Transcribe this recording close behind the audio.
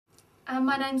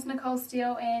My name's Nicole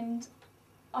Steele and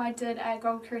I did a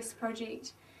Gold Crest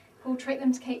project called Treat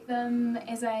Them to Keep Them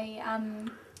as a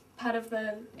part of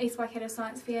the East Waikato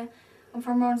Science Fair. I'm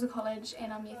from Ronza College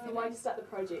and I'm year 13. Why did you start the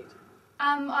project?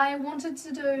 I wanted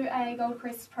to do a Gold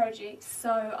Crest project, so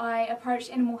I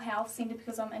approached Animal Health Centre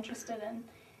because I'm interested in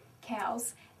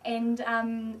cows, and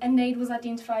a need was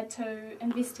identified to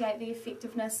investigate the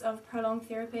effectiveness of prolonged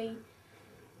therapy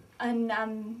in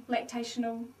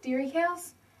lactational dairy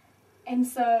cows. And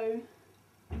so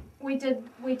we did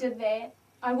that.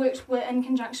 I worked in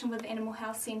conjunction with the Animal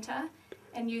Health Centre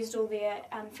and used all their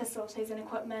facilities and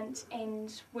equipment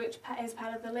and worked as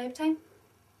part of the lab team.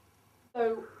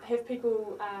 So have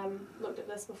people looked at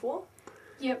this before?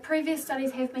 Yeah, previous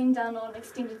studies have been done on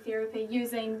extended therapy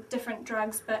using different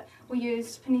drugs, but we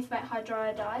used penethamate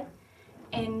hydriodide,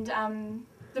 and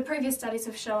the previous studies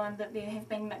have shown that there have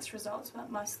been mixed results,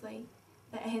 but mostly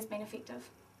that it has been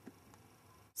effective.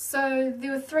 So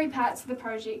there were 3 parts of the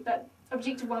project, but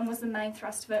Objective 1 was the main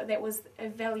thrust of it. That was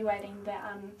evaluating the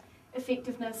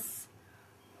effectiveness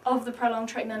of the prolonged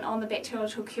treatment on the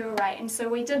bacteriological cure rate. And so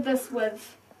we did this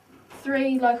with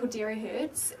 3 local dairy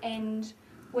herds, and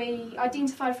we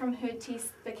identified from herd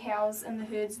tests the cows in the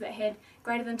herds that had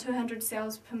greater than 200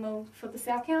 cells per mil for the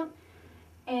cell count.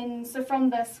 And so from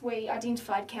this we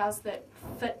identified cows that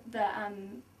fit the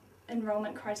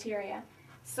enrolment criteria.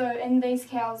 So in these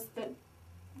cows that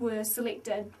were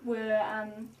selected were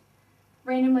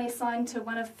randomly assigned to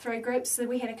one of 3 groups. So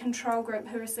we had a control group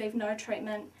who received no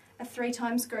treatment, a 3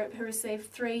 times group who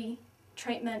received 3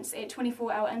 treatments at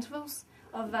 24-hour intervals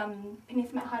of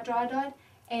penethamate hydriodide,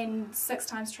 and 6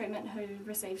 times treatment who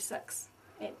received 6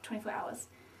 at 24 hours.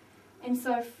 And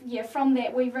so yeah, from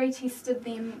that we retested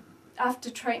them after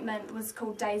treatment was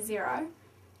called day 0.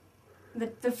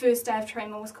 The first day of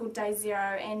treatment was called day 0,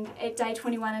 and at day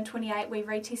 21 and 28 we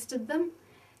retested them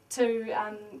to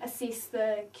assess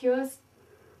the cures.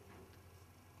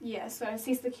 Yeah, so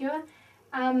assess the cure.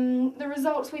 The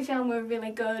results we found were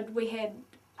really good. We had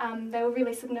they were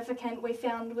really significant. We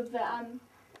found with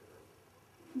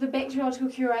the bacteriological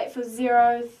cure rate for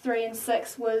 0, 3 and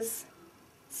 6 was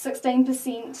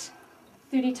 16%,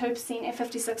 32% and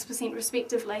 56%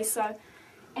 respectively. So,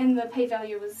 and the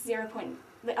p-value was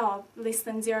less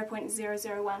than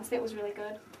 0.001, so that was really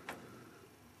good.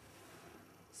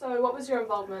 So what was your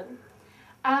involvement?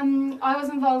 I was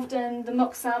involved in the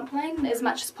milk sampling as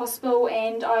much as possible,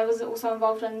 and I was also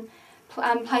involved in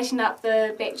plating up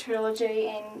the bacteriology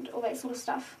and all that sort of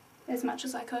stuff as much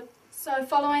as I could. So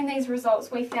following these results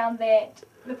we found that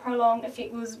the prolonged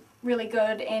effect was really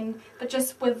good, but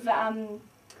just with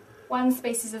one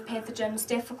species of pathogen,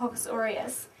 Staphylococcus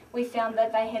aureus, we found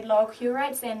that they had lower cure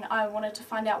rates, and I wanted to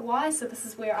find out why, so this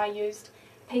is where I used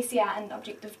PCR in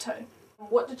Objective 2.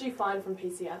 What did you find from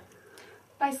PCR?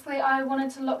 Basically I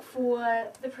wanted to look for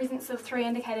the presence of 3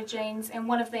 indicator genes, and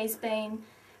one of these being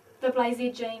the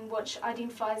BLAZ gene, which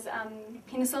identifies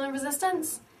penicillin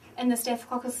resistance, and the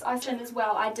Staphylococcus aureus as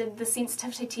well. I did the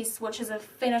sensitivity test, which is a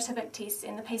phenotypic test,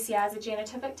 and the PCR is a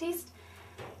genotypic test.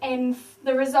 And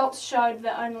the results showed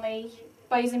that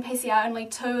by using PCR, only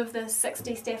 2 of the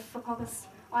 60 Staphylococcus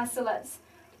isolates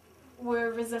were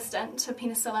resistant to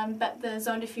penicillin, but the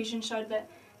zone diffusion showed that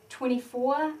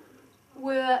 24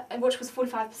 were, which was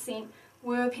 45%,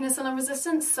 were penicillin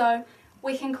resistant. So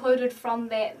we concluded from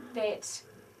that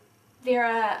there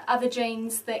are other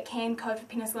genes that can code for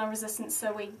penicillin resistance,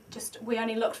 so we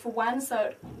only looked for one, so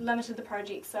it limited the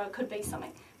project, so it could be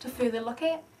something to further look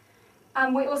at.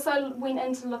 We also went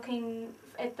into looking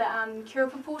at the cure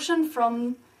proportion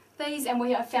from these, and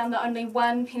we found that only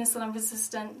one penicillin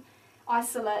resistant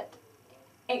isolate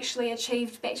actually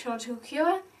achieved bacteriological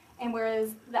cure, and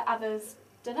whereas the others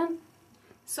didn't.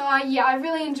 So I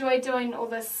really enjoyed doing all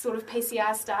this sort of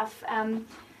PCR stuff.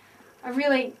 I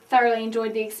really thoroughly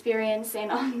enjoyed the experience,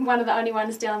 and I'm one of the only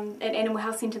ones down at Animal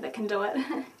Health Centre that can do it.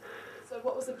 So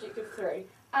what was Objective 3?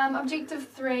 Objective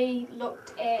 3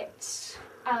 looked at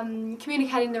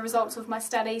communicating the results of my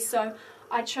study, so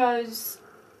I chose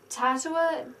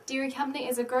Tatua Dairy Company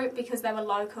as a group because they were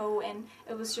local and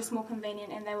it was just more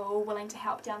convenient, and they were all willing to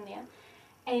help down there.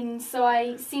 And so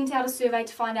I sent out a survey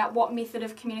to find out what method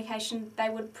of communication they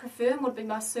would prefer and would be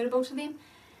most suitable to them.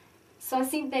 So I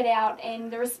sent that out,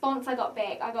 and the response I got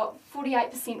back, I got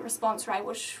 48% response rate,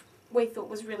 which we thought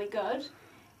was really good.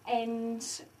 And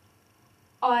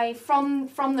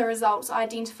from the results, I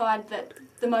identified that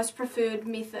the most preferred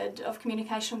method of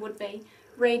communication would be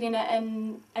reading it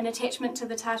in an attachment to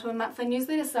the Tatua monthly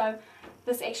newsletter. So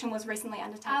this action was recently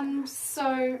undertaken.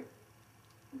 So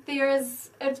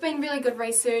it's been really good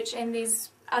research, and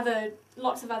there's other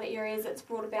lots of other areas it's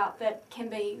brought about that can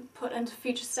be put into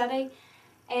future study.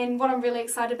 And what I'm really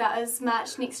excited about is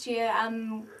March next year,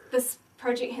 this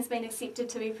project has been accepted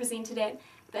to be presented at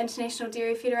the International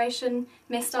Dairy Federation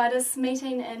Mastitis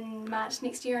meeting in March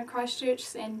next year in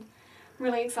Christchurch, and I'm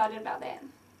really excited about that.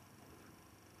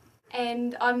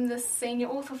 And I'm the senior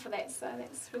author for that, so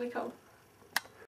that's really cool.